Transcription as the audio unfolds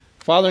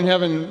Father in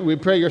heaven, we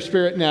pray your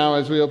Spirit now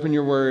as we open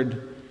your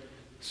word.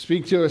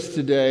 Speak to us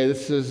today.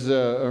 This is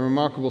a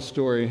remarkable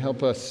story.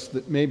 Help us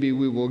that maybe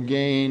we will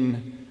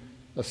gain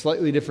a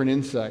slightly different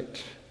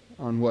insight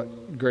on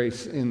what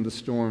grace in the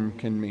storm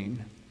can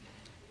mean.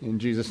 In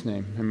Jesus'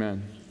 name,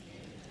 amen.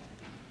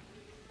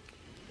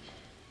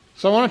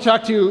 So I want to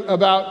talk to you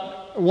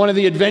about one of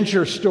the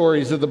adventure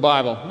stories of the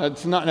Bible.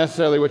 That's not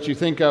necessarily what you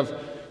think of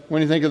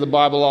when you think of the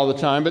Bible all the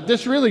time, but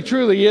this really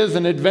truly is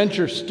an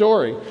adventure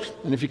story.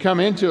 And if you come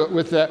into it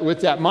with that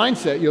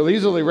mindset, you'll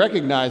easily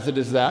recognize it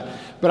as that.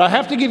 But I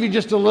have to give you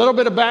just a little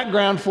bit of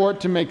background for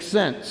it to make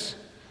sense.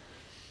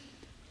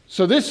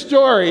 So this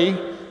story,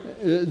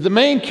 the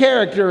main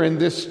character in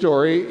this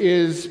story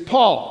is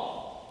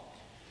Paul.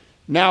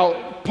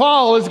 Now,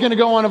 Paul is going to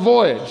go on a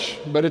voyage,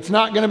 but it's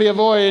not going to be a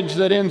voyage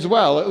that ends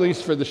well, at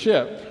least for the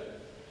ship.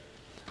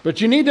 But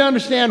you need to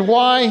understand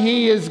why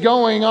he is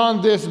going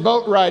on this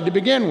boat ride to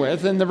begin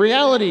with. And the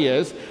reality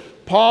is,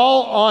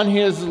 Paul, on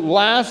his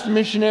last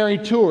missionary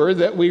tour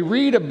that we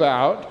read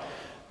about,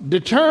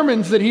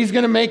 determines that he's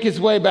going to make his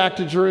way back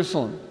to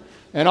Jerusalem.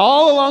 And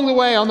all along the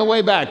way, on the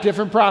way back,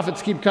 different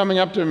prophets keep coming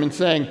up to him and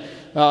saying,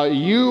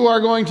 you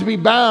are going to be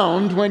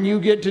bound when you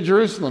get to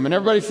Jerusalem. And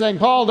everybody's saying,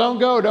 Paul, don't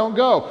go, don't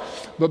go.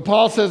 But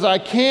Paul says, I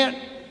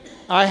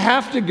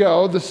have to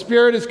go. The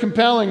Spirit is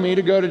compelling me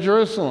to go to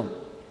Jerusalem.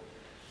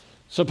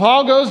 So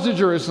Paul goes to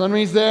Jerusalem.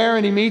 He's there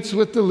and he meets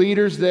with the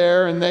leaders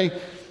there, and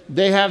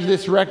they have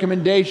this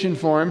recommendation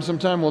for him.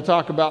 Sometime we'll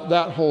talk about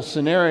that whole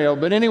scenario.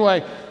 But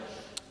anyway,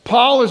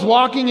 Paul is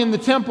walking in the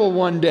temple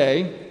one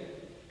day,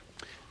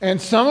 and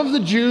some of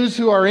the Jews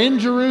who are in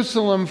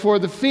Jerusalem for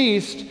the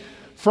feast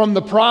from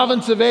the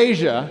province of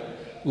Asia,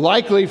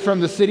 likely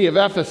from the city of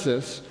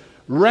Ephesus,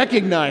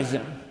 recognize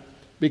him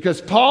because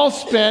Paul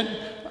spent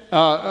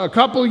a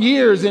couple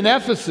years in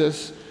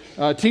Ephesus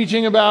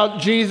teaching about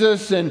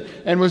Jesus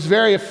and was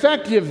very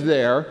effective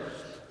there.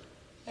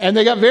 And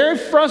they got very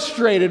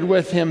frustrated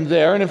with him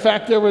there. And in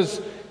fact, there was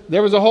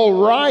a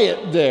whole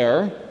riot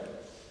there.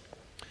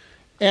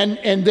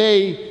 And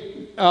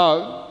they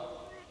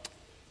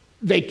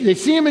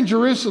see him in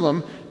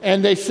Jerusalem,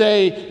 and they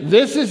say,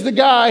 this is the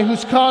guy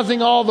who's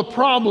causing all the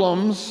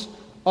problems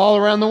all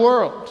around the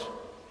world.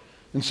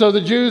 And so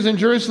the Jews in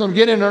Jerusalem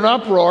get in an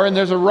uproar, and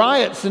there's a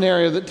riot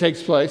scenario that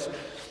takes place.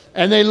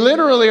 And they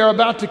literally are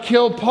about to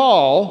kill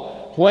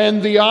Paul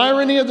when the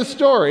irony of the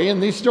story,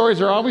 and these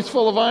stories are always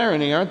full of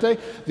irony, aren't they?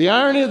 The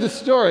irony of the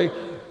story,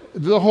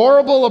 the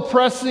horrible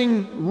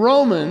oppressing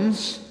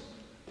Romans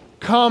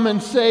come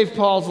and save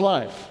Paul's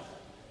life.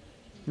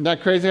 Isn't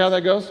that crazy how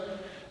that goes?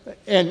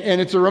 And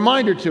it's a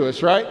reminder to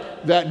us,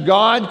 right? That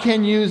God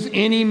can use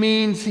any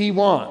means he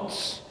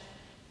wants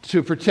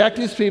to protect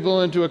his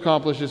people and to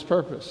accomplish his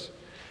purpose.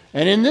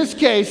 And in this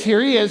case,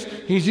 here he is.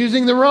 He's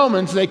using the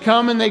Romans. They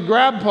come and they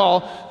grab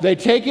Paul. They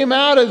take him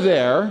out of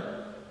there.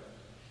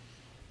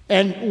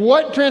 And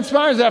what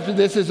transpires after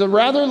this is a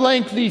rather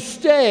lengthy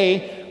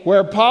stay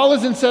where Paul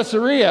is in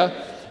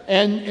Caesarea,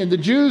 and the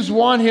Jews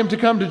want him to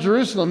come to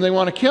Jerusalem. They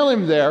want to kill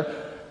him there.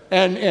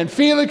 And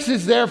Felix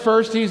is there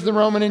first. He's the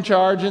Roman in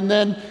charge. And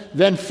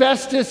then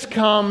Festus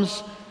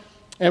comes.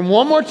 And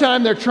one more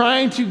time, they're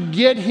trying to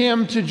get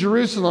him to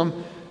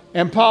Jerusalem.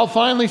 And Paul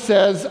finally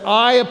says,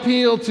 I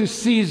appeal to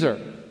Caesar.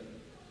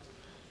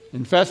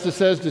 And Festus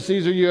says, to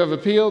Caesar you have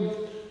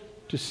appealed,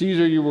 to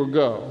Caesar you will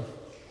go.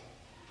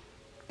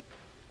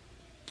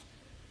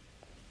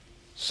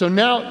 So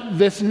now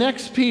this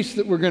next piece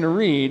that we're going to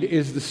read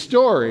is the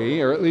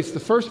story, or at least the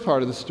first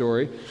part of the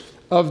story,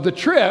 of the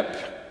trip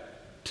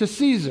to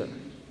Caesar.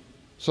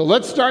 So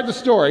let's start the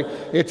story.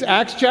 It's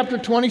Acts chapter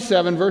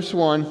 27, verse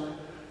 1.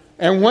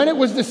 And when it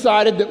was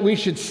decided that we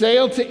should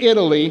sail to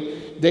Italy,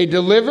 they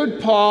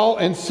delivered Paul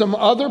and some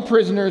other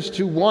prisoners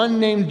to one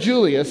named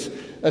Julius,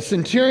 a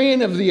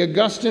centurion of the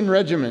Augustan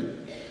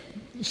regiment.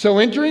 So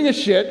entering a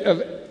ship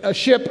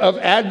of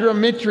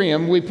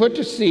Adramyttium, we put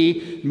to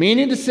sea,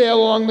 meaning to sail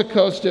along the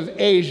coast of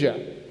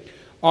Asia.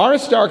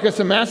 Aristarchus,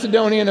 a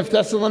Macedonian of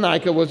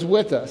Thessalonica, was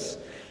with us.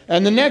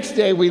 And the next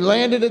day we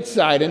landed at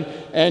Sidon,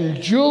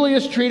 and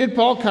Julius treated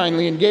Paul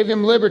kindly and gave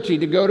him liberty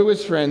to go to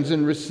his friends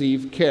and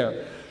receive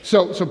care.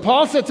 So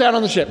Paul sets out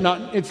on the ship.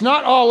 Now, it's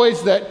not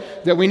always that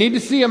we need to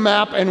see a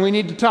map and we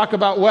need to talk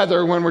about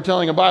weather when we're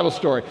telling a Bible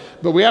story.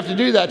 But we have to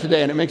do that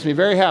today, and it makes me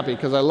very happy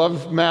because I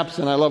love maps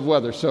and I love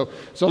weather. So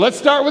let's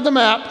start with the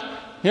map.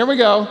 Here we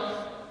go.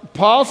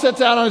 Paul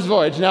sets out on his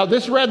voyage. Now,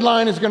 this red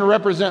line is going to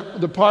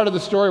represent the part of the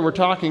story we're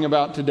talking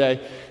about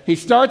today. He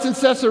starts in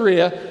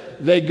Caesarea.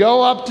 They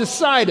go up to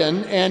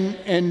Sidon,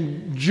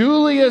 and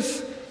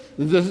Julius,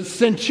 the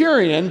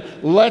centurion,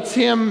 lets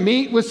him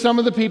meet with some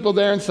of the people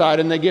there inside,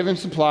 and they give him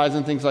supplies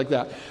and things like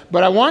that.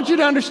 But I want you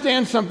to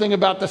understand something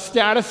about the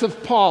status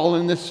of Paul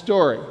in this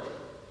story.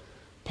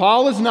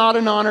 Paul is not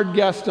an honored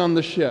guest on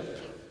the ship.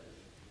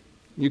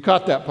 You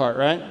caught that part,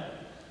 right?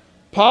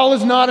 Paul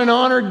is not an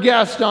honored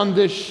guest on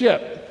this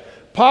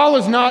ship. Paul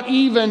is not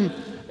even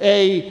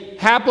a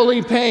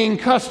happily paying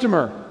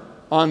customer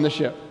on the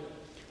ship.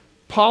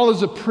 Paul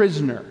is a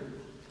prisoner.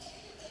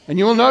 And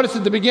you will notice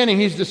at the beginning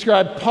he's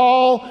described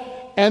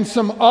Paul and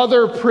some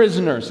other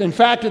prisoners. In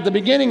fact, at the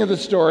beginning of the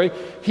story,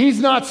 he's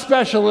not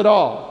special at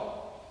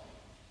all.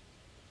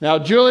 Now,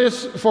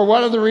 Julius, for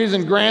whatever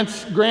reason,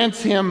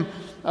 grants him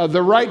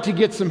the right to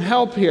get some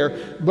help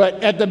here.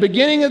 But at the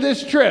beginning of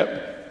this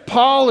trip,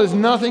 Paul is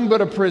nothing but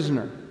a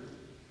prisoner.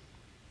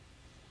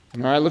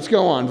 All right, let's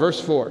go on.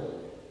 Verse 4.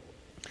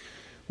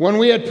 When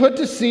we had put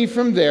to sea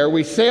from there,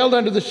 we sailed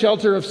under the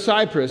shelter of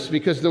Cyprus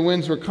because the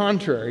winds were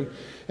contrary.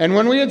 And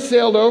when we had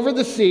sailed over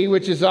the sea,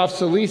 which is off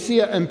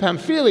Cilicia and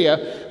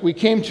Pamphylia, we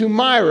came to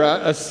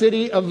Myra, a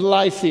city of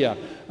Lycia.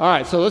 All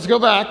right, so let's go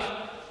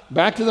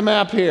back to the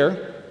map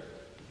here.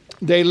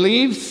 They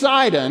leave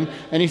Sidon,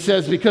 and he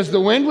says, because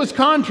the wind was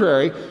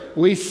contrary,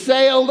 we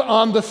sailed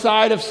on the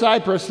side of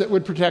Cyprus that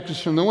would protect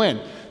us from the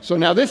wind. So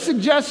now this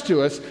suggests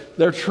to us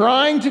they're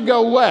trying to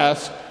go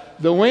west.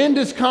 The wind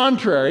is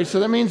contrary,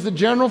 so that means the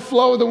general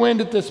flow of the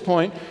wind at this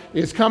point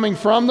is coming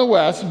from the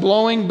west,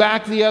 blowing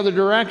back the other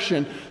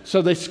direction.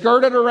 So they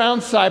skirted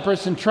around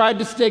Cyprus and tried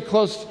to stay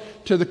close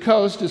to the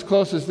coast, as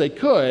close as they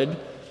could,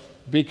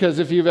 because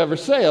if you've ever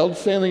sailed,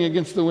 sailing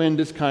against the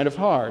wind is kind of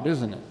hard,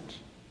 isn't it?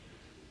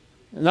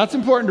 And that's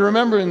important to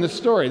remember in this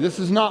story. This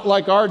is not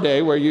like our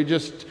day where you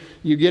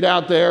get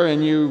out there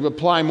and you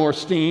apply more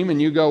steam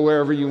and you go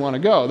wherever you want to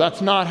go.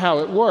 That's not how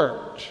it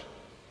worked.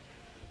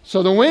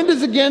 So the wind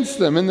is against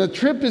them, and the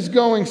trip is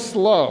going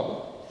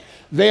slow.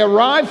 They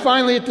arrive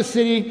finally at the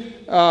city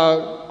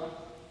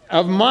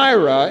of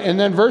Myra, and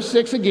then verse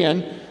 6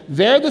 again,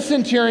 there the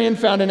centurion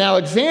found an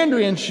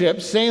Alexandrian ship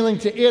sailing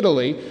to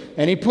Italy,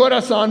 and he put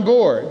us on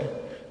board.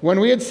 When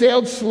we had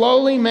sailed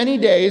slowly many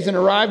days and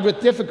arrived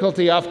with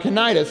difficulty off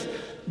Cnidus,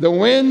 the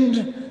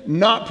wind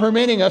not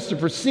permitting us to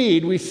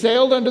proceed, we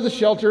sailed under the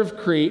shelter of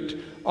Crete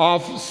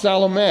off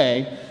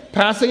Salome.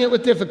 Passing it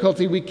with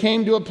difficulty, we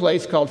came to a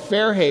place called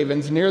Fair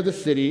Havens near the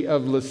city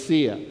of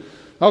Lasea.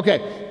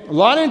 Okay, a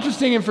lot of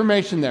interesting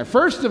information there.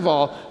 First of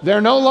all,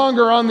 they're no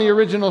longer on the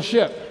original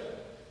ship.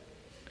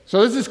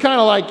 So this is kind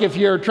of like if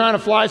you're trying to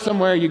fly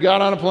somewhere, you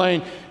got on a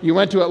plane, you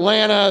went to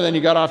Atlanta, then you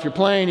got off your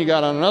plane, you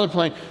got on another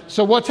plane.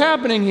 So what's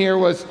happening here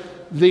was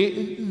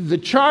the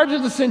charge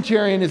of the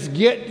centurion is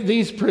get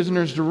these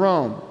prisoners to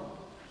Rome.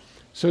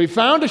 So he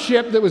found a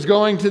ship that was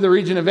going to the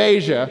region of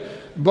Asia,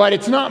 but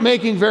it's not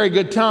making very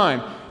good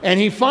time. And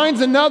he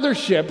finds another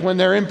ship when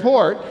they're in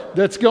port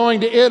that's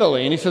going to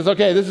Italy. And he says,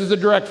 okay, this is a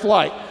direct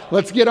flight.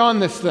 Let's get on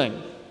this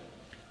thing.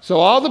 So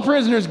all the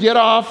prisoners get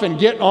off and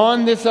get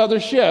on this other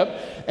ship,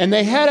 and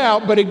they head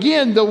out. But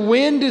again, the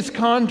wind is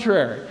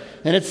contrary.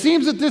 And it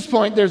seems at this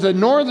point there's a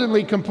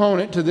northerly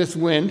component to this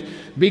wind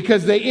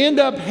because they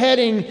end up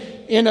heading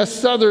in a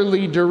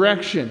southerly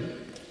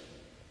direction.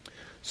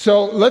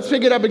 So let's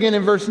pick it up again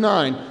in verse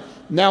 9.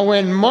 Now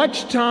when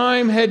much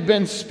time had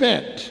been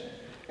spent,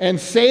 and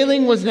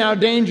sailing was now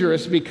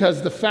dangerous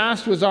because the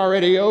fast was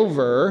already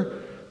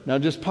over. Now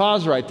just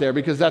pause right there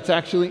because that's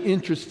actually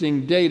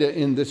interesting data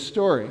in this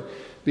story.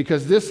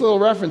 Because this little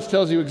reference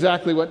tells you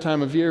exactly what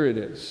time of year it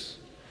is.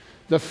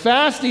 The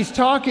fast he's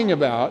talking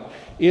about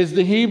is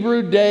the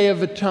Hebrew Day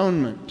of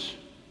Atonement.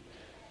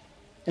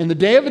 And the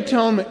Day of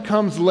Atonement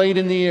comes late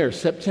in the year,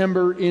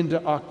 September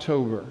into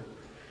October.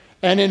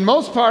 And in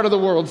most part of the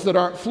worlds that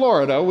aren't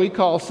Florida, we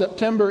call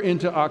September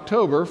into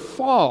October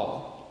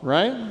fall,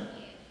 right?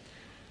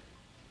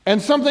 And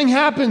something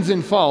happens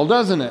in fall,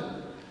 doesn't it?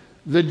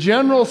 The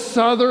general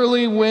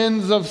southerly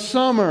winds of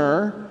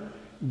summer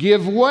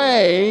give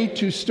way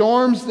to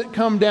storms that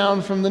come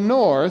down from the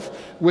north,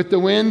 with the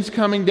winds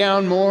coming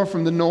down more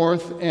from the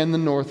north and the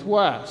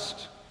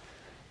northwest.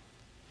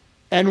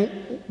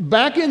 And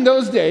back in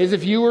those days,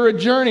 if you were a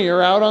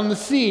journeyer out on the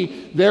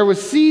sea, there were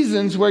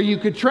seasons where you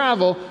could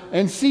travel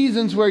and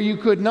seasons where you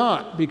could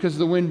not because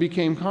the wind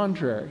became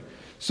contrary.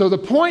 So the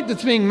point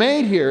that's being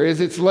made here is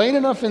it's late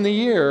enough in the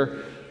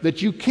year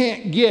that you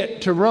can't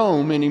get to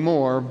Rome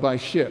anymore by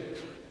ship.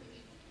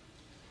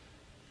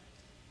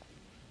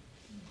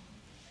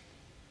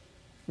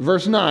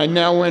 Verse 9,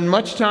 now when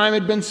much time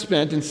had been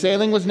spent and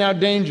sailing was now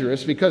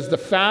dangerous because the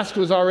fast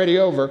was already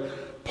over,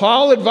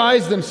 Paul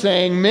advised them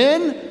saying,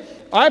 men,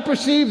 I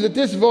perceive that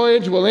this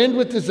voyage will end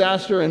with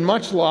disaster and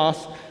much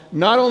loss,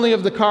 not only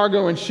of the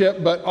cargo and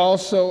ship, but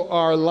also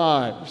our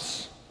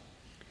lives.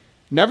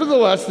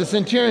 Nevertheless, the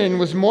centurion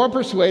was more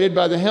persuaded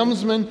by the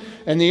helmsman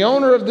and the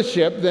owner of the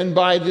ship than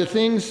by the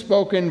things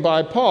spoken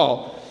by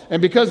Paul. And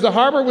because the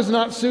harbor was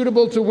not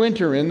suitable to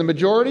winter in, the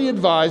majority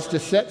advised to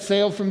set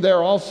sail from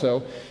there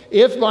also,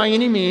 if by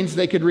any means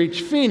they could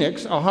reach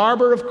Phoenix, a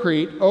harbor of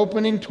Crete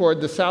opening toward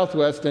the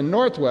southwest and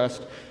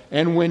northwest,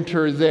 and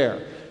winter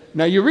there.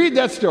 Now you read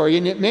that story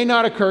and it may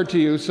not occur to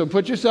you, so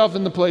put yourself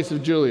in the place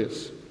of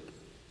Julius.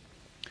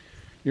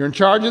 You're in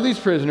charge of these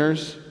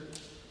prisoners.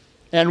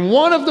 And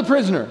one of the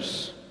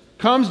prisoners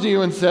comes to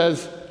you and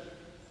says,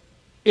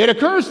 it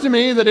occurs to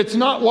me that it's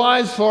not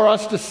wise for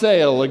us to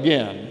sail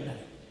again.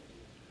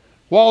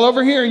 While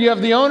over here you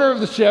have the owner of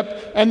the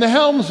ship and the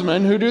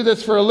helmsman who do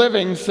this for a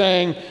living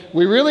saying,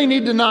 we really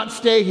need to not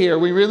stay here.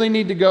 We really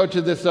need to go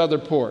to this other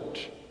port.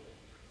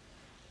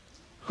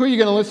 Who are you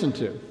going to listen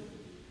to?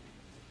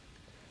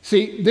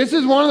 See, this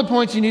is one of the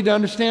points you need to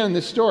understand in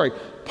this story.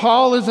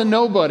 Paul is a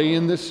nobody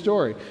in this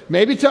story.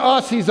 Maybe to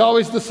us, he's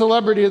always the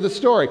celebrity of the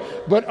story.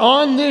 But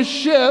on this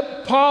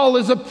ship, Paul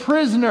is a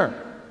prisoner.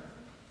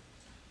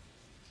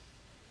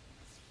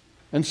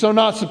 And so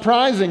not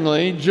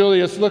surprisingly,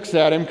 Julius looks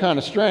at him kind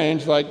of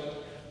strange, like,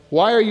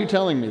 why are you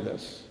telling me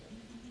this?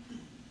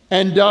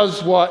 And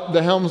does what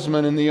the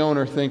helmsman and the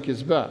owner think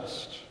is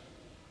best.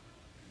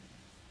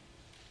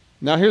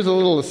 Now here's a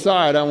little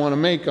aside I want to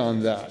make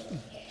on that.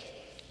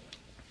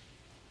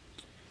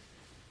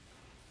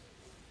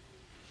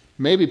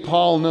 Maybe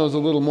Paul knows a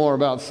little more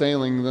about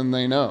sailing than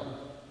they know.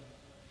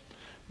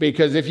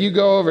 Because if you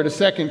go over to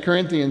 2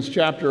 Corinthians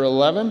chapter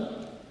 11,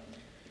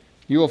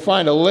 you will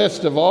find a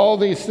list of all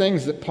these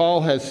things that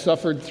Paul has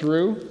suffered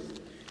through.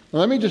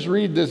 Let me just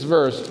read this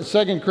verse.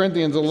 2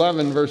 Corinthians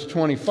 11, verse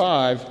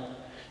 25.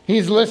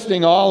 He's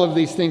listing all of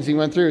these things he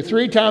went through.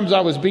 3 times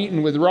I was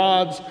beaten with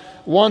rods.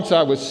 Once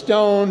I was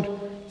stoned.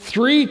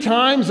 3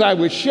 times I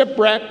was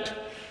shipwrecked.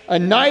 A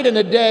night and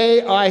a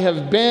day I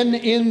have been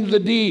in the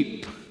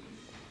deep.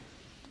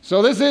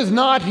 So this is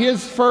not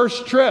his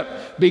first trip,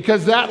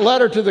 because that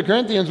letter to the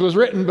Corinthians was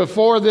written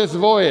before this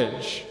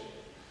voyage.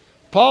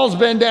 Paul's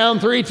been down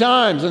 3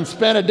 times and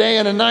spent a day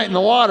and a night in the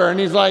water, and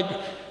he's like,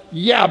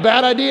 yeah,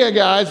 bad idea,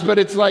 guys. But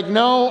it's like,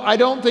 no, I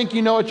don't think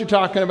you know what you're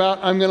talking about.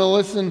 I'm going to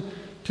listen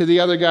to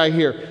the other guy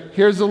here.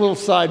 Here's a little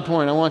side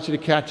point I want you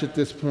to catch at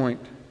this point.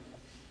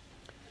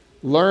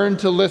 Learn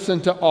to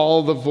listen to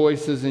all the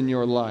voices in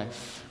your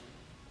life.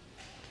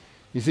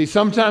 You see,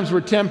 sometimes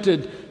we're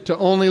tempted to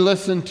only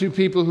listen to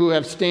people who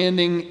have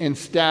standing and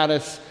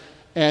status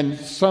and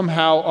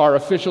somehow are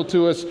official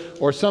to us,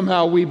 or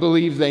somehow we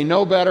believe they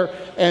know better,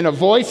 and a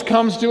voice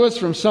comes to us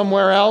from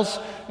somewhere else,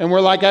 and we're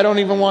like, I don't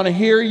even want to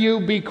hear you,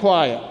 be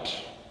quiet.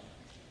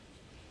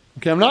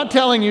 Okay, I'm not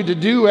telling you to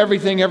do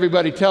everything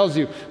everybody tells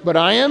you, but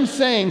I am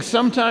saying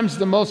sometimes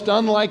the most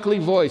unlikely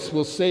voice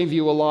will save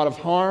you a lot of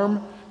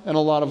harm and a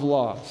lot of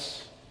loss.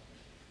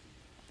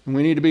 And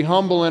we need to be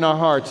humble in our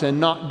hearts and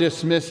not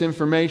dismiss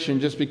information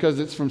just because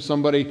it's from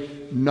somebody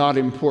not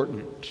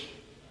important.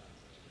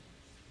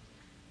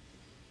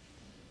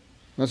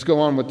 Let's go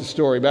on with the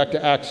story. Back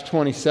to Acts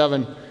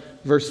 27,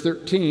 verse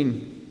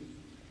 13.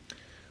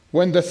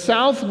 When the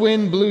south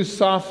wind blew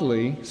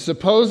softly,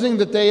 supposing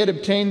that they had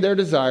obtained their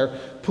desire,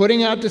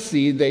 putting out to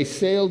sea, they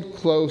sailed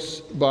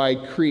close by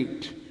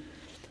Crete.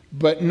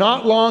 But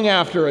not long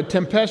after, a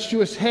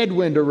tempestuous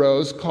headwind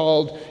arose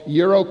called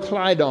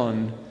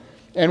Euroclydon.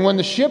 And when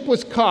the ship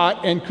was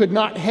caught and could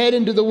not head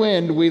into the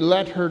wind, we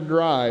let her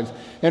drive.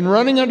 And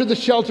running under the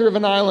shelter of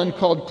an island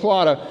called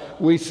Clauda,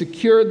 we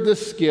secured the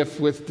skiff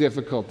with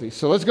difficulty.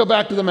 So let's go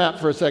back to the map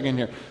for a second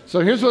here.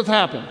 So here's what's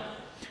happened.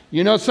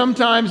 You know,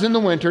 sometimes in the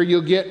winter,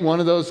 you'll get one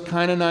of those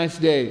kind of nice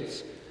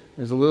days.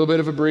 There's a little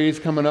bit of a breeze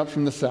coming up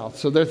from the south.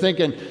 So they're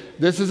thinking,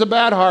 this is a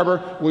bad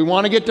harbor. We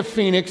want to get to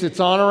Phoenix. It's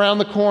on around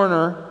the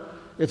corner.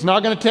 It's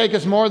not going to take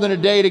us more than a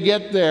day to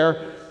get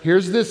there.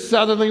 Here's this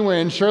southerly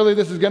wind. Surely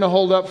this is going to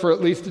hold up for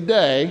at least a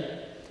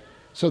day.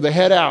 So they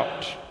head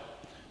out.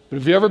 But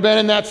have you ever been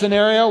in that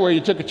scenario where you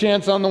took a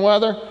chance on the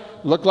weather?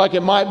 Looked like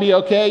it might be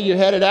okay. You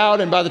headed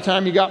out, and by the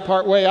time you got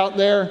part way out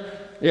there,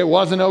 it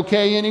wasn't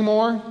okay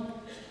anymore?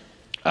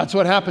 That's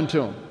what happened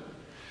to them.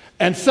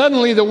 And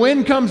suddenly the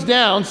wind comes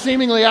down,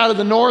 seemingly out of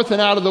the north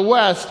and out of the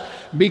west,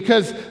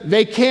 because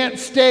they can't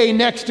stay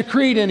next to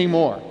Crete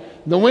anymore.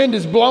 The wind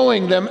is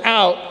blowing them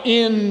out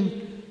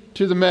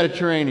into the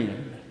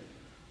Mediterranean.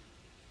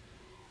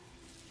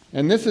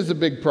 And this is a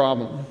big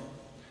problem.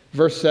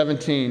 Verse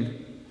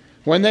 17.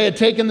 When they had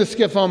taken the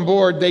skiff on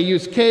board, they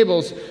used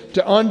cables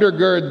to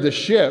undergird the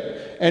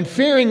ship, and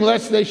fearing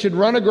lest they should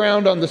run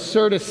aground on the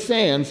Syrtis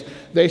sands,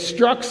 they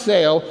struck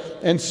sail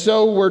and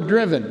so were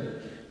driven.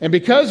 And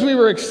because we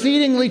were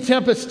exceedingly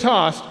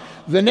tempest-tossed,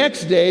 the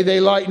next day they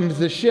lightened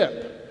the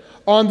ship.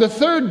 On the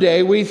 3rd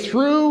day we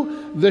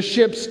threw the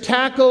ship's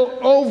tackle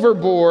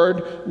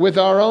overboard with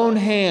our own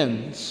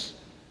hands.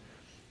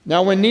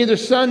 Now when neither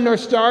sun nor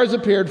stars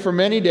appeared for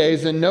many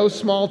days, and no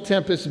small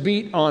tempest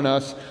beat on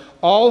us,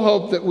 all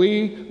hope that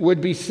we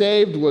would be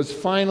saved was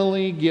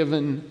finally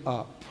given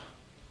up.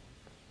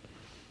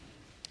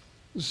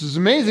 This is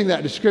amazing,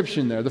 that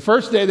description there. The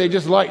first day they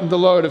just lightened the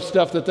load of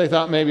stuff that they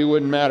thought maybe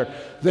wouldn't matter.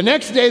 The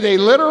next day they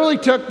literally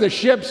took the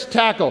ship's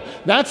tackle.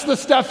 That's the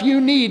stuff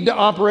you need to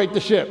operate the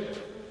ship.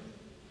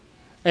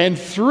 And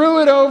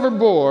threw it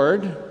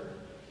overboard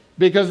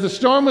because the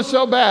storm was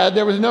so bad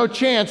there was no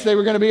chance they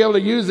were going to be able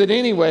to use it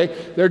anyway.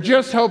 They're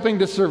just hoping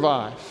to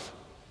survive.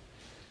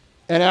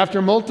 And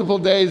after multiple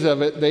days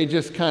of it, they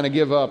just kind of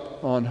give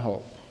up on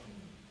hope.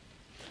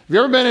 Have you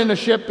ever been in a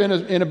ship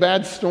in a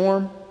bad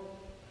storm?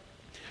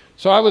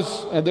 So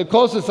the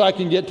closest I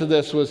can get to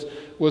this was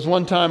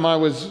one time I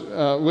was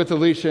with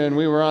Alicia, and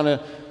we were on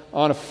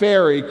a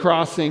ferry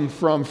crossing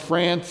from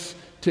France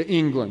to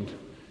England.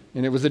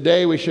 And it was a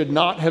day we should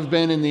not have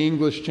been in the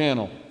English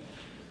Channel.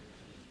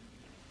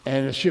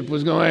 And the ship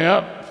was going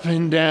up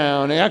and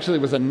down. Actually,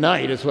 it was a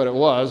night is what it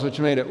was, which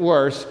made it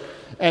worse.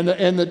 And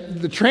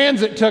the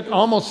transit took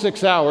almost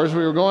 6 hours.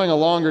 We were going a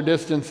longer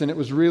distance, and it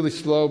was really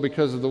slow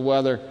because of the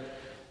weather.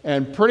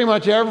 And pretty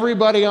much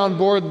everybody on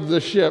board the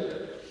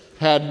ship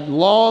had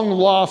long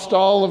lost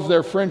all of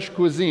their French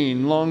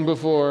cuisine long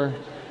before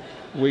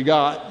we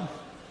got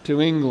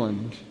to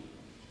England.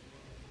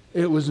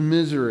 It was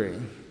misery.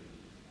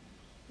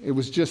 It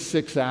was just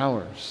 6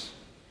 hours.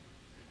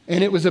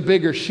 And it was a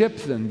bigger ship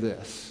than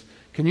this.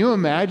 Can you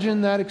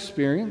imagine that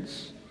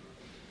experience?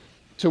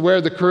 To where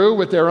the crew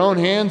with their own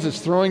hands is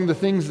throwing the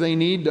things they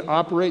need to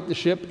operate the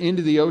ship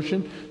into the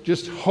ocean,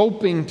 just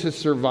hoping to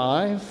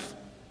survive.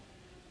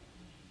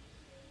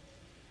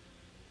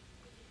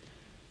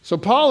 So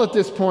Paul at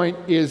this point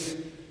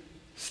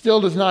still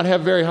does not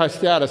have very high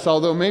status,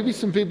 although maybe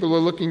some people are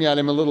looking at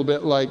him a little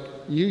bit like,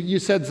 you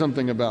said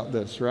something about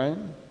this, right?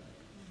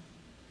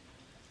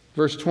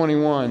 Verse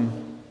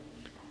 21.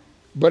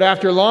 But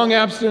after long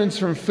abstinence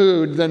from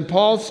food, then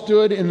Paul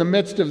stood in the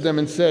midst of them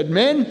and said,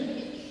 "Men,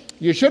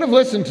 you should have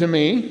listened to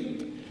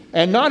me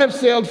and not have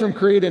sailed from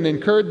Crete and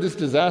incurred this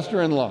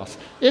disaster and loss."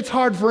 It's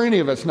hard for any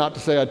of us not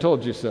to say, "I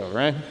told you so,"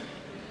 right?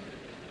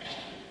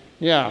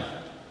 Yeah.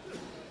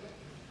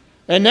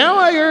 "And now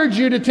I urge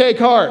you to take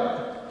heart,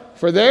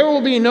 for there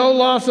will be no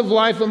loss of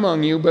life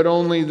among you, but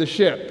only the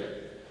ship.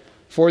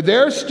 For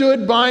there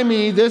stood by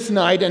me this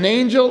night an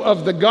angel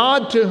of the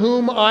God to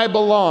whom I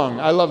belong."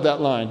 I love that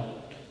line.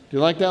 Do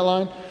you like that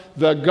line?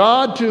 The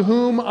God to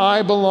whom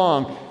I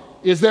belong.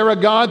 Is there a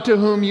God to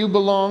whom you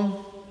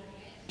belong?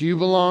 Do you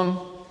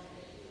belong?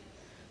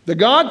 "The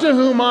God to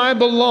whom I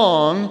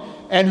belong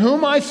and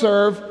whom I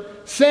serve,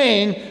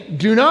 saying,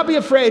 'Do not be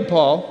afraid,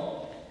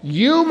 Paul.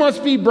 You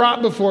must be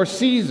brought before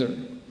Caesar.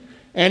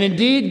 And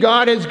indeed,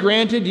 God has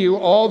granted you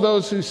all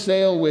those who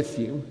sail with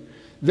you.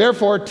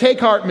 Therefore, take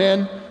heart,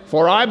 men,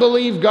 for I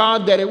believe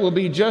God that it will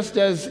be just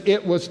as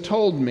it was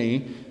told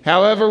me.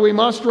 However, we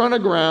must run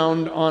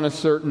aground on a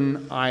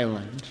certain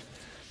island.'"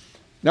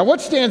 Now,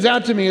 what stands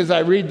out to me as I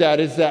read that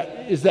is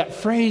that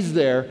phrase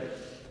there,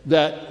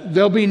 that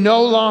there'll be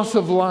no loss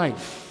of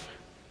life,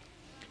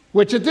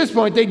 which at this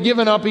point they'd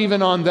given up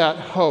even on that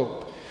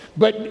hope.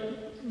 But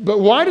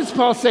why does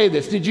Paul say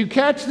this? Did you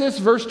catch this?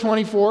 Verse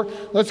 24.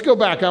 Let's go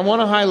back. I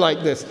want to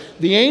highlight this.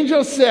 The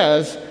angel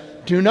says,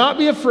 "Do not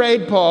be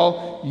afraid,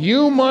 Paul.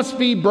 You must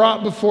be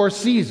brought before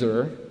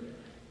Caesar.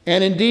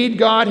 And indeed,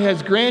 God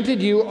has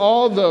granted you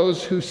all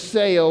those who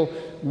sail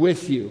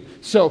with you."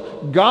 So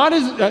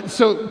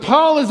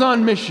Paul is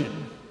on mission.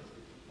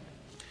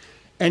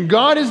 And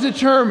God is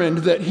determined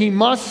that he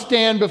must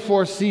stand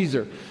before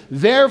Caesar.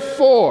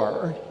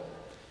 Therefore,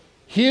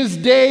 his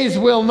days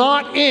will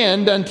not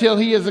end until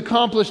he has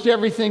accomplished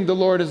everything the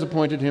Lord has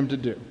appointed him to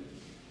do.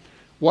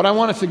 What I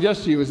want to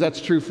suggest to you is that's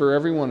true for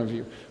every one of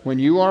you. When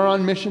you are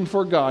on mission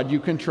for God,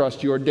 you can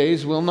trust your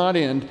days will not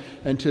end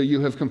until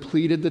you have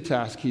completed the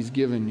task he's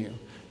given you.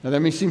 Now that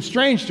may seem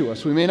strange to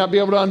us. We may not be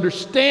able to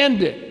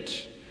understand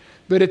it,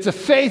 but it's a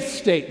faith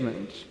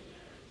statement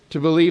to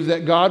believe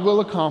that God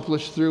will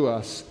accomplish through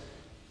us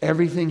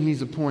everything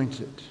he's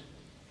appointed.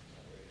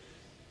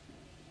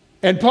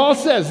 And Paul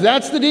says,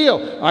 that's the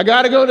deal. I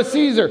got to go to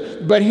Caesar.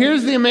 But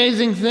here's the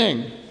amazing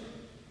thing.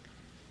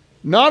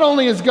 Not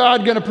only is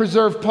God going to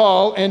preserve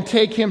Paul and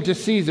take him to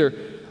Caesar,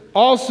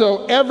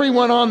 also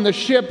everyone on the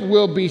ship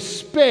will be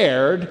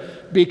spared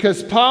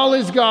because Paul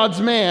is God's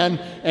man,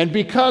 and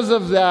because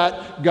of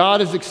that,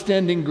 God is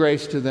extending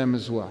grace to them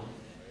as well.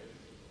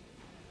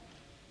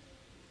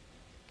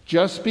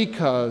 Just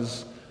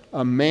because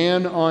a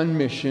man on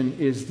mission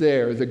is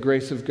there, the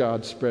grace of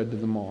God spread to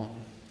them all.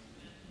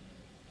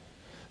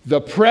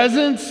 The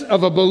presence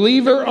of a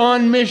believer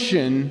on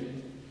mission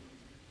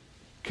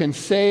can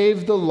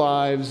save the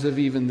lives of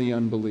even the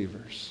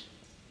unbelievers.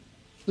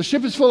 The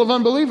ship is full of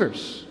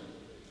unbelievers.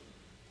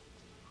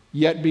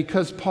 Yet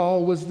because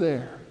Paul was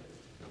there,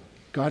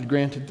 God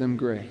granted them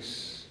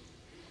grace.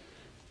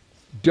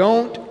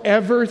 Don't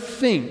ever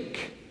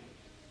think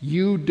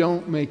you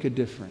don't make a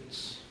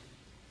difference.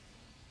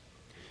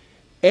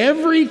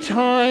 Every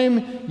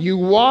time you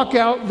walk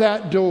out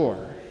that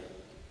door,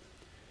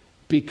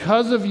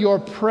 because of your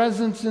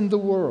presence in the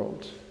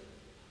world,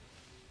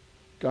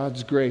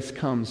 God's grace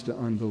comes to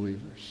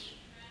unbelievers.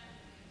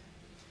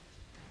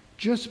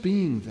 Just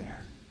being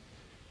there,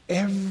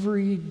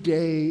 every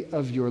day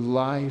of your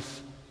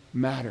life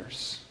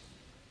matters.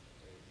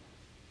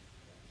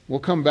 We'll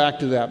come back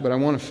to that, but I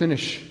want to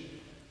finish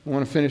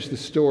the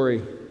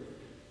story.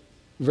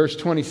 Verse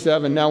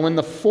 27, now when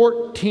the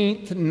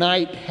 14th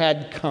night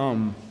had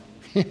come,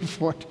 can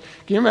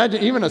you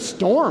imagine even a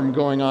storm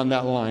going on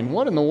that line?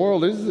 What in the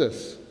world is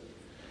this?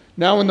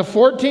 Now when the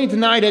 14th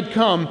night had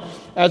come,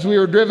 as we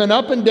were driven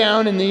up and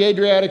down in the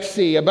Adriatic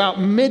Sea,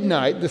 about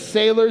midnight, the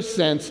sailors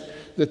sensed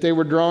that they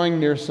were drawing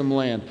near some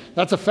land.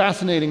 That's a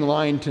fascinating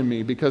line to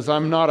me because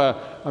I'm not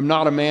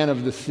a man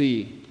of the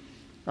sea.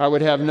 I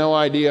would have no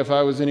idea if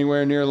I was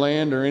anywhere near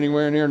land or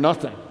anywhere near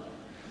nothing.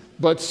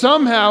 But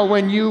somehow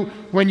when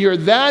you're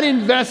that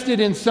invested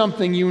in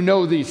something, you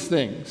know these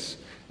things.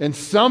 And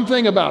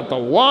something about the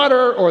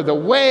water or the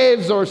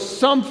waves or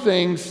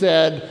something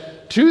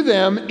said to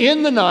them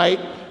in the night,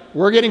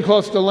 we're getting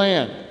close to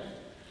land.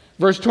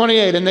 Verse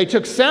 28, and they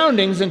took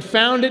soundings and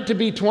found it to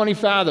be 20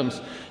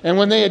 fathoms. And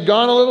when they had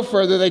gone a little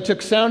further, they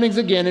took soundings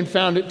again and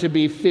found it to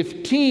be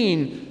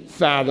 15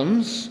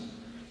 fathoms.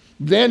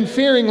 Then,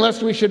 fearing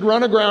lest we should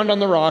run aground on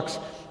the rocks,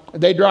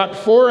 they dropped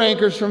 4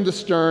 anchors from the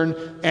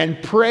stern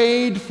and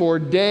prayed for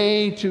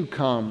day to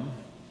come.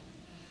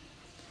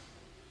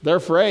 They're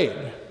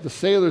afraid. The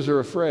sailors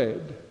are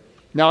afraid.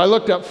 Now, I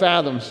looked up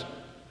fathoms.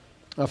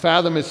 A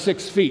fathom is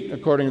 6 feet,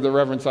 according to the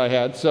reference I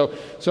had. So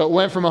it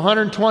went from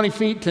 120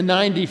 feet to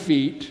 90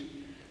 feet.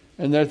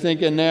 And they're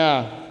thinking,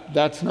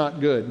 that's not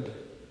good.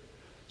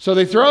 So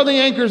they throw the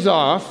anchors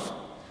off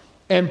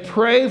and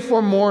pray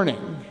for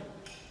morning.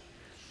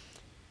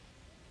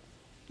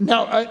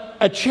 Now,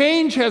 a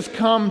change has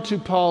come to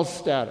Paul's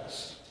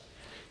status.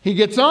 He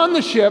gets on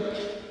the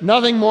ship,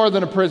 nothing more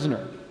than a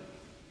prisoner.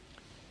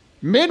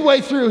 Midway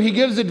through, he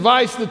gives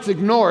advice that's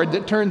ignored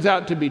that turns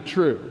out to be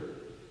true.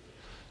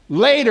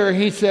 Later,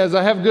 he says,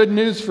 I have good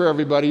news for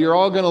everybody. You're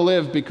all going to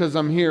live because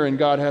I'm here and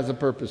God has a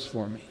purpose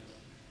for me.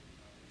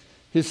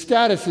 His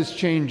status is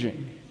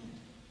changing.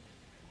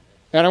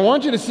 And I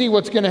want you to see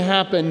what's going to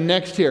happen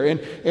next here.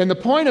 And the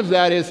point of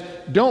that is,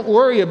 don't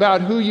worry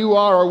about who you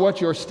are or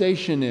what your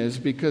station is,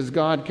 because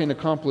God can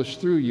accomplish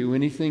through you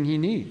anything he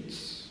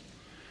needs.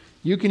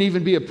 You can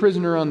even be a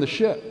prisoner on the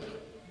ship.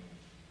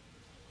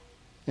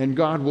 And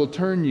God will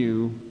turn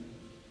you.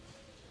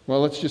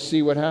 Well, let's just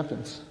see what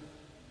happens.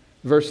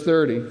 Verse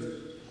 30.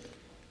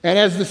 And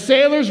as the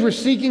sailors were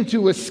seeking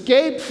to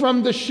escape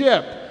from the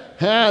ship,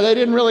 they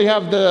didn't really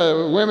have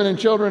the women and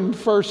children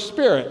first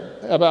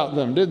spirit about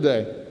them, did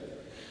they?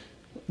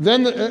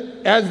 Then,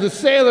 as the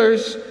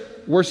sailors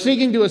were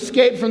seeking to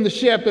escape from the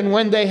ship, and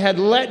when they had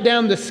let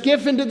down the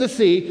skiff into the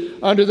sea,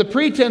 under the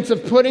pretense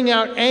of putting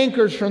out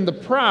anchors from the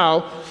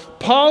prow,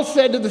 Paul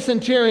said to the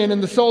centurion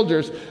and the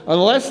soldiers,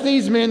 unless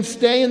these men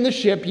stay in the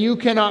ship, you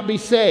cannot be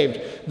saved.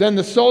 Then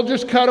the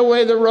soldiers cut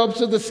away the ropes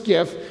of the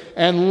skiff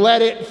and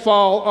let it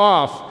fall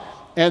off.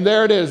 And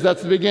there it is.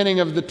 That's the beginning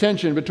of the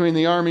tension between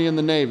the Army and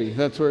the Navy.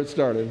 That's where it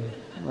started,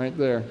 right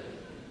there.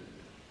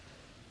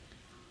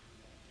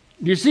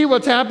 Do you see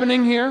what's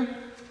happening here?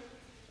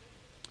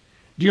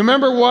 Do you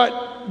remember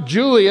what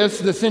Julius,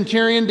 the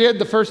centurion, did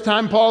the first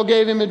time Paul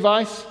gave him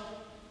advice?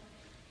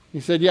 He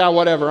said, yeah,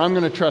 whatever, I'm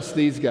going to trust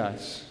these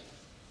guys.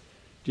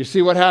 Do you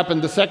see what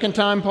happened the second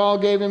time Paul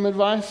gave him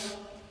advice?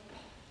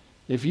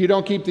 If you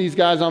don't keep these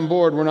guys on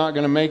board, we're not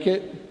going to make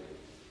it.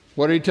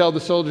 What did he tell the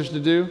soldiers to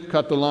do?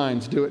 Cut the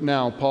lines. Do it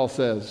now, Paul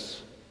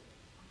says.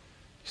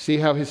 See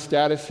how his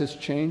status has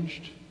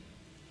changed?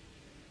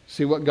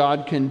 See what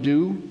God can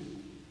do?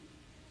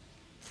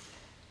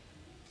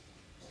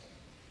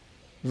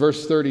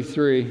 Verse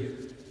 33,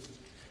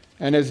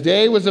 and as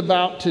day was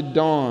about to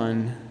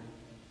dawn,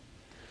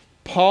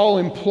 Paul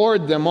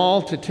implored them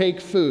all to take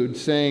food,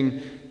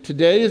 saying,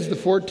 today is the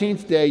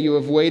 14th day you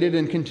have waited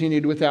and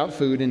continued without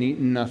food and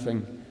eaten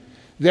nothing.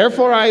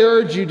 Therefore I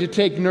urge you to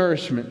take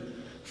nourishment,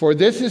 for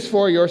this is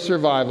for your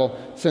survival,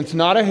 since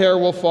not a hair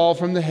will fall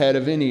from the head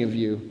of any of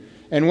you.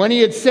 And when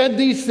he had said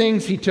these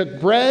things, he took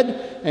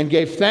bread and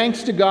gave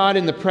thanks to God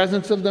in the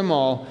presence of them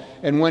all,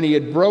 and when he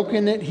had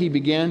broken it, he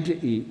began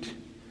to eat.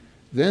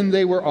 Then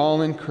they were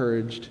all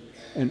encouraged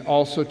and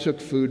also took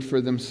food for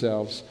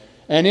themselves.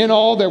 And in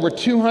all there were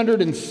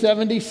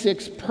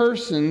 276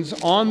 persons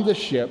on the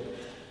ship.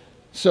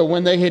 So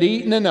when they had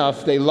eaten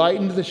enough, they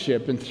lightened the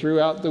ship and threw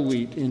out the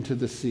wheat into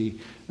the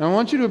sea. Now I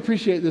want you to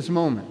appreciate this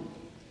moment.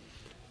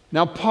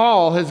 Now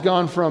Paul has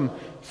gone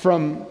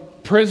from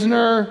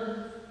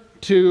prisoner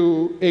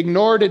to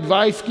ignored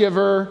advice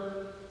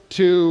giver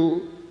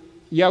to,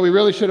 yeah, we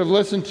really should have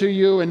listened to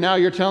you, and now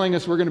you're telling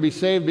us we're going to be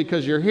saved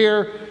because you're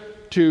here,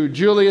 to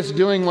Julius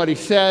doing what he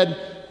said,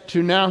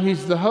 to now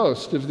he's the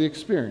host of the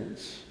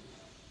experience.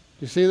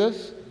 You see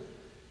this?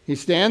 He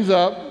stands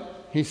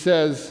up, he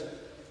says,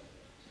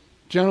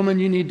 gentlemen,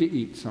 you need to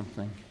eat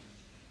something.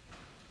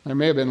 There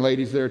may have been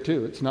ladies there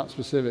too, it's not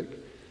specific.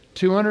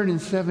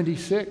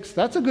 276,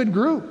 that's a good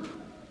group.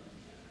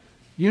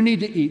 You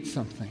need to eat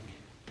something.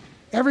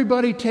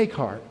 Everybody take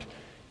heart.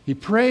 He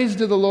prays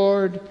to the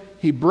Lord,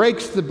 he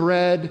breaks the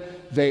bread,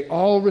 they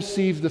all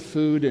receive the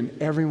food, and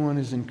everyone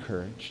is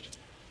encouraged.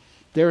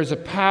 There is a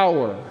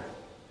power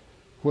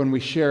when we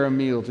share a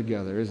meal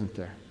together, isn't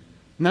there?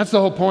 And that's the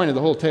whole point of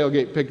the whole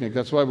tailgate picnic.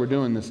 That's why we're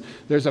doing this.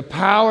 There's a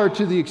power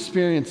to the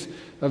experience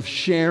of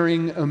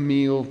sharing a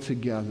meal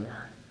together.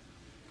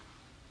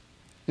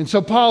 And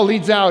so Paul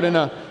leads out in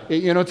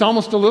it's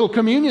almost a little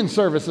communion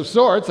service of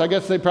sorts. I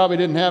guess they probably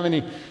didn't have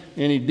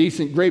any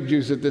decent grape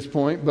juice at this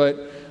point,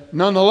 but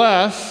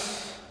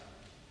nonetheless,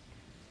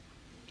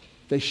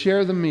 they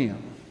share the meal.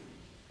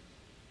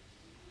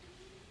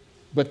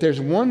 But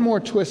there's one more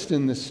twist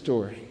in this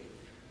story.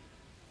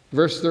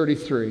 Verse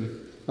 33.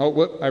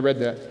 I read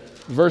that.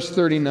 Verse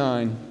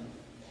 39.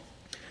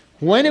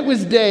 When it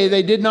was day,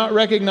 they did not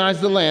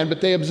recognize the land, but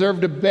they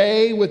observed a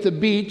bay with a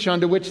beach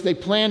onto which they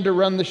planned to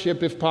run the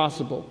ship if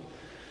possible.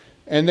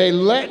 And they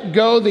let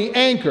go the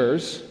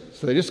anchors,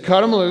 so they just cut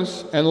them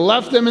loose, and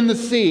left them in the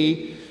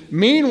sea.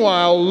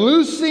 Meanwhile,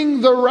 loosing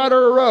the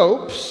rudder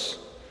ropes,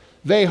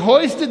 They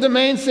hoisted the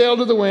mainsail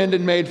to the wind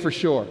and made for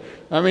shore.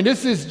 I mean,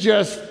 this is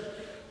just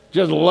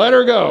let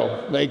her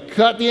go. They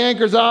cut the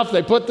anchors off,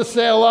 they put the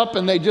sail up,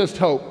 and they just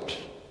hoped.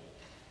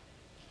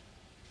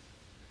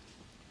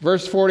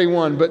 Verse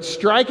 41, but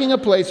striking a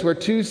place where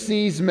two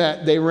seas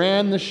met, they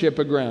ran the ship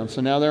aground.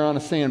 So now they're on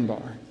a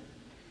sandbar.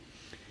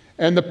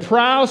 And the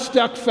prow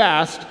stuck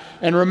fast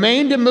and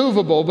remained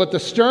immovable, but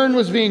the stern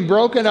was being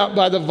broken up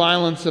by the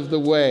violence of the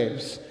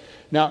waves.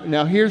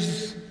 Now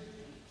here's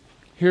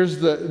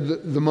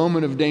the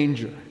moment of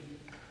danger.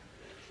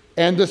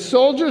 And the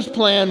soldiers'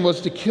 plan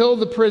was to kill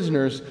the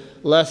prisoners,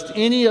 lest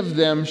any of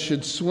them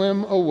should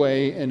swim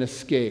away and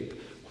escape.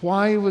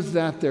 Why was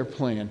that their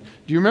plan?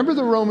 Do you remember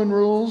the Roman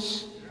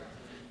rules?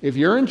 If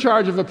you're in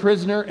charge of a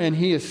prisoner and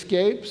he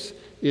escapes,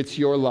 it's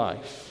your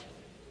life.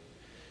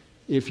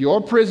 If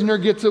your prisoner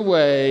gets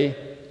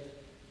away,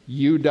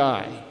 you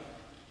die.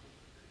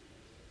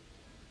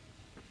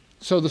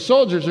 So the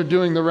soldiers are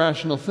doing the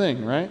rational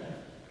thing, right?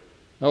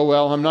 Oh,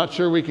 well, I'm not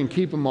sure we can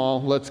keep them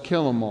all. Let's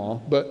kill them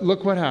all. But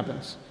look what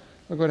happens.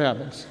 Look what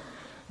happens.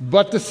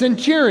 But the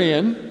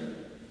centurion,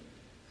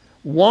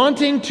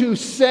 wanting to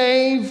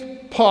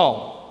save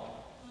Paul,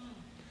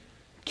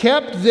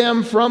 kept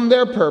them from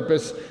their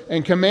purpose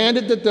and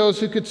commanded that those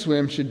who could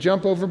swim should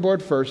jump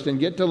overboard first and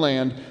get to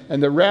land,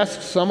 and the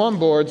rest, some on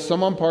board,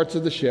 some on parts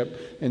of the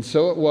ship. And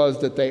so it was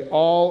that they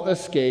all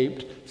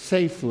escaped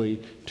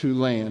safely to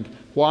land.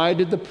 Why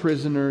did the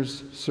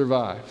prisoners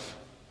survive?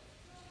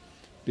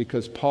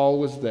 Because Paul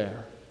was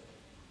there,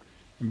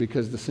 and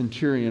because the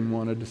centurion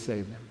wanted to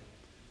save them.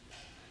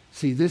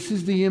 See, this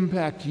is the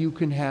impact you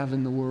can have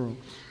in the world.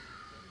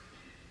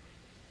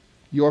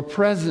 Your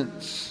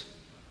presence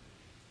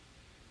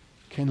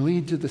can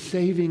lead to the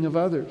saving of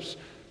others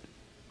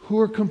who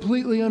are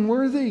completely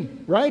unworthy,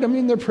 right? I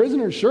mean, they're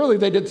prisoners. Surely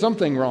they did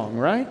something wrong,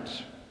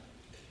 right?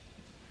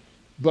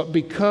 But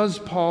because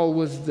Paul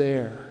was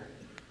there.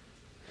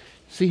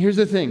 See, here's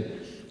the thing.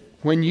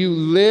 When you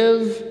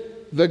live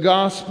the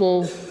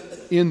gospel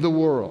in the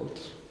world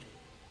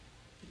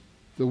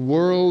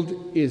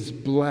is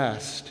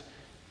blessed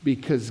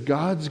because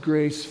God's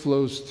grace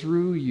flows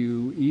through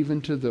you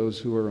even to those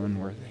who are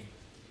unworthy.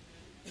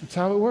 That's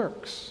how it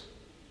works.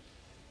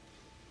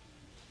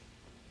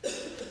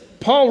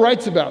 Paul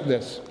writes about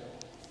this.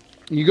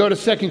 You go to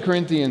 2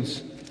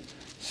 Corinthians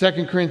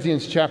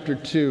chapter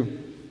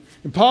 2.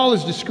 And Paul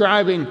is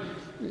describing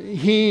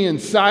he and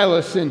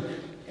Silas,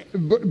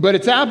 but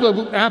it's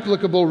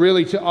applicable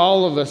really to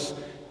all of us.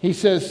 He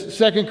says,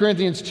 2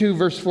 Corinthians 2,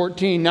 verse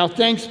 14, now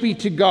thanks be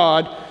to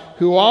God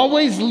who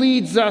always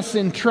leads us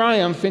in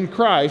triumph in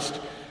Christ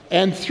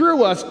and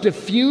through us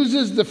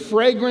diffuses the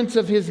fragrance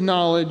of his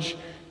knowledge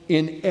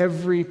in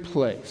every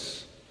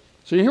place.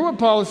 So you hear what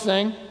Paul is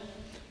saying?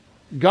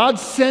 God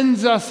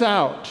sends us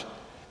out,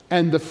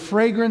 and the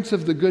fragrance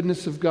of the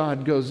goodness of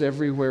God goes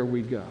everywhere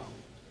we go.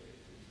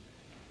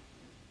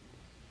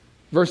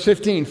 Verse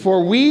 15,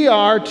 for we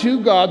are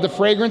to God the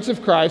fragrance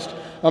of Christ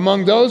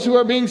among those who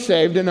are being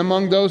saved and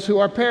among those who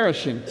are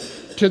perishing.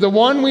 To the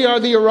one we are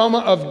the aroma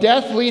of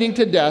death leading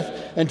to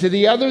death, and to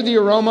the other the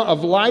aroma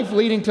of life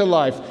leading to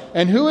life.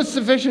 And who is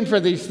sufficient for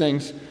these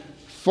things?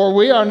 For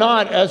we are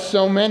not, as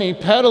so many,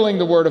 peddling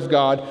the word of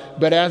God,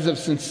 but as of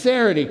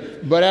sincerity.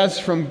 But as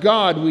from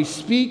God, we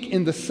speak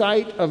in the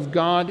sight of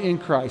God in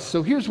Christ.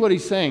 So here's what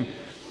he's saying.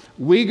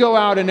 We go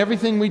out and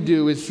everything we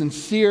do is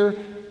sincere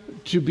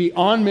to be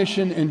on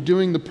mission and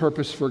doing the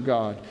purpose for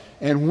God.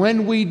 And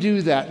when we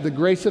do that, the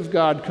grace of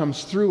God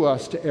comes through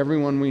us to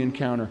everyone we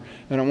encounter.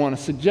 And I want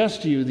to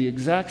suggest to you the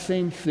exact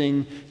same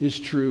thing is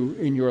true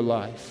in your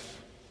life.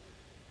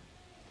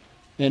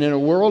 And in a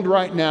world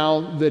right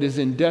now that is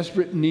in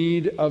desperate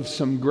need of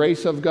some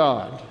grace of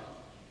God,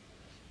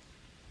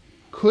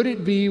 could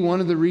it be one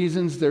of the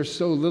reasons there's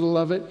so little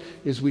of it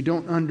is we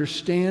don't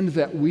understand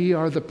that we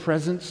are the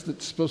presence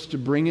that's supposed to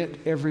bring it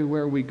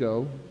everywhere we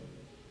go?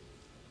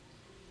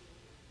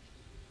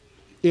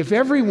 If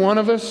every one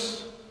of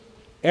us,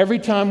 every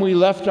time we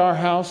left our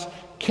house,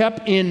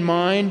 kept in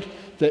mind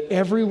that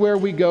everywhere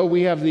we go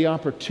we have the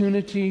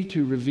opportunity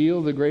to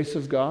reveal the grace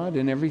of God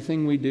in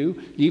everything we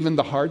do, even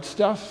the hard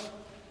stuff,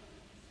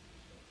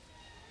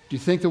 do you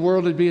think the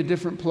world would be a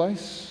different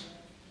place?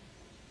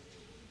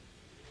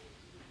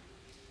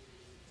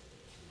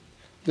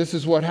 This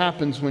is what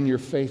happens when you're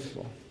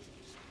faithful.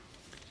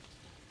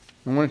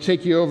 I want to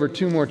take you over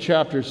 2 more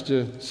chapters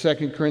to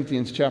 2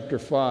 Corinthians chapter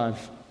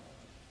 5,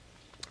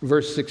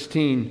 verse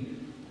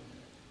 16.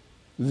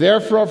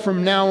 Therefore,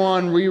 from now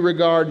on, we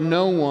regard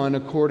no one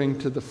according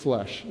to the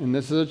flesh. And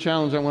this is a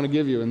challenge I want to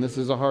give you, and this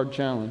is a hard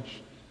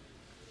challenge.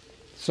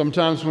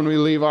 Sometimes when we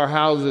leave our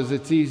houses,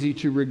 it's easy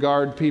to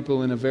regard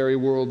people in a very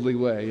worldly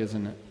way,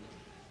 isn't it?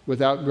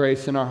 Without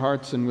grace in our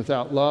hearts and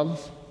without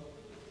love.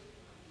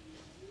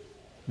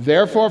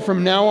 Therefore,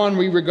 from now on,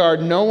 we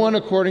regard no one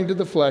according to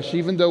the flesh,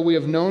 even though we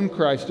have known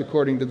Christ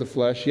according to the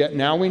flesh, yet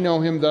now we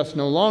know him thus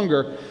no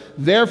longer.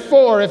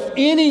 Therefore, if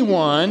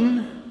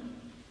anyone,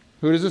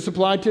 who does this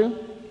apply to?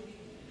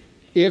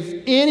 If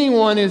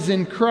anyone is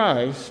in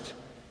Christ,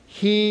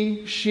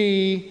 he,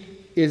 she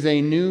is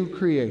a new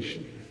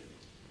creation.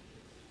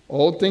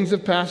 Old things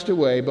have passed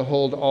away.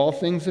 Behold, all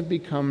things have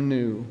become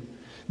new.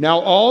 Now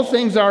all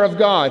things are of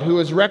God, who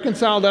has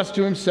reconciled us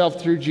to himself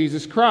through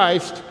Jesus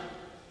Christ.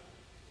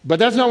 But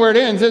that's not where it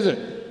ends, is it?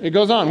 It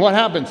goes on. What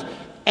happens?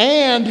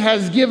 And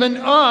has given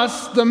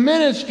us the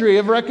ministry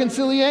of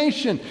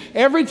reconciliation.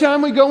 Every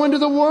time we go into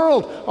the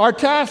world, our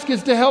task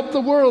is to help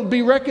the world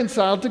be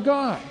reconciled to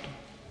God.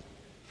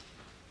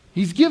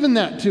 He's given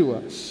that to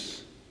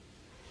us.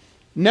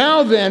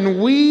 Now then,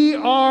 we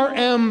are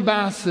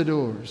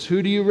ambassadors.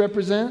 Who do you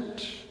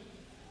represent?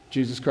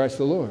 Jesus Christ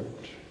the Lord.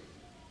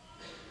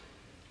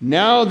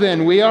 Now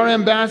then, we are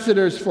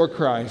ambassadors for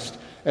Christ,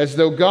 as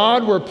though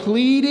God were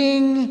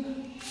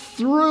pleading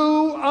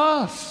through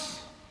us.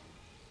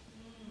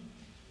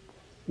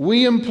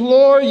 We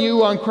implore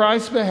you on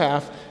Christ's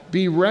behalf,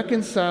 be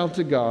reconciled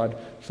to God,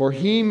 for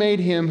he made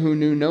him who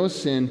knew no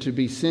sin to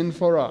be sin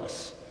for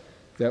us,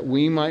 that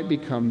we might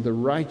become the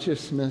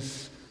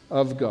righteousness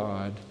of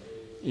God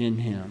in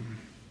him.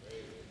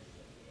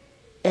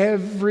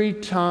 Every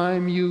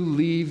time you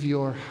leave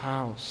your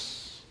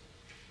house,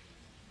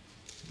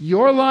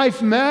 your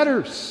life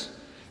matters.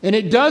 And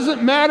it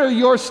doesn't matter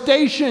your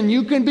station.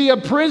 You can be a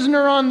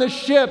prisoner on the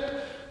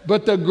ship,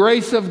 but the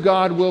grace of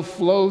God will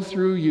flow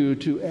through you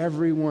to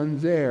everyone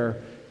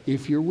there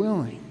if you're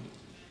willing.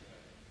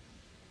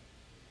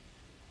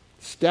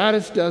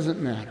 Status doesn't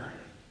matter.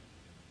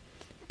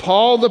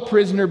 Paul the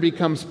prisoner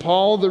becomes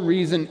Paul the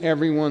reason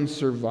everyone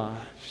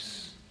survives.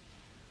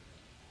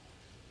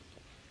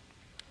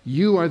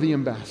 You are the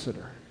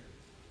ambassador.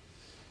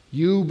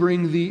 You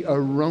bring the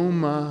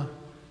aroma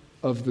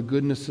of the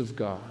goodness of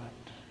God.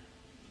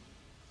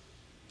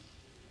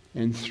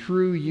 And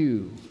through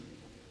you,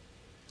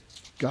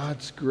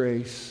 God's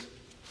grace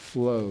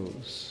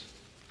flows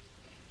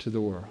to the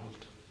world.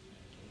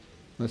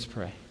 Let's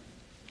pray.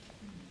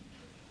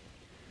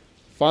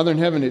 Father in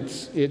heaven,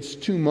 it's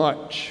too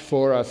much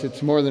for us.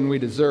 It's more than we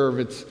deserve.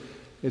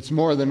 It's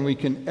more than we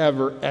can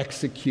ever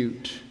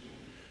execute.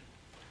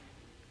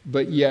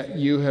 But yet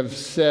you have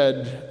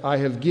said, I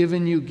have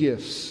given you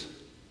gifts,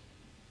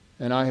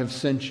 and I have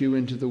sent you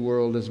into the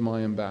world as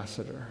my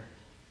ambassador.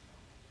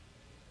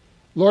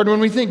 Lord, when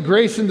we think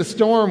grace in the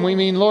storm, we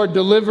mean, Lord,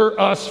 deliver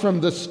us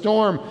from the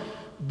storm.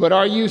 But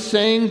are you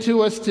saying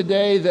to us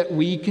today that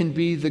we can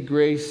be the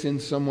grace in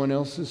someone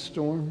else's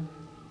storm?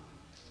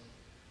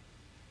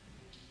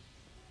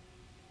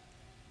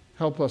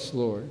 Help us,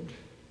 Lord,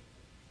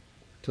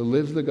 to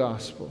live the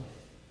gospel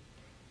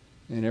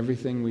in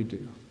everything we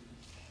do.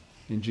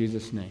 In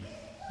Jesus' name,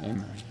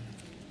 amen.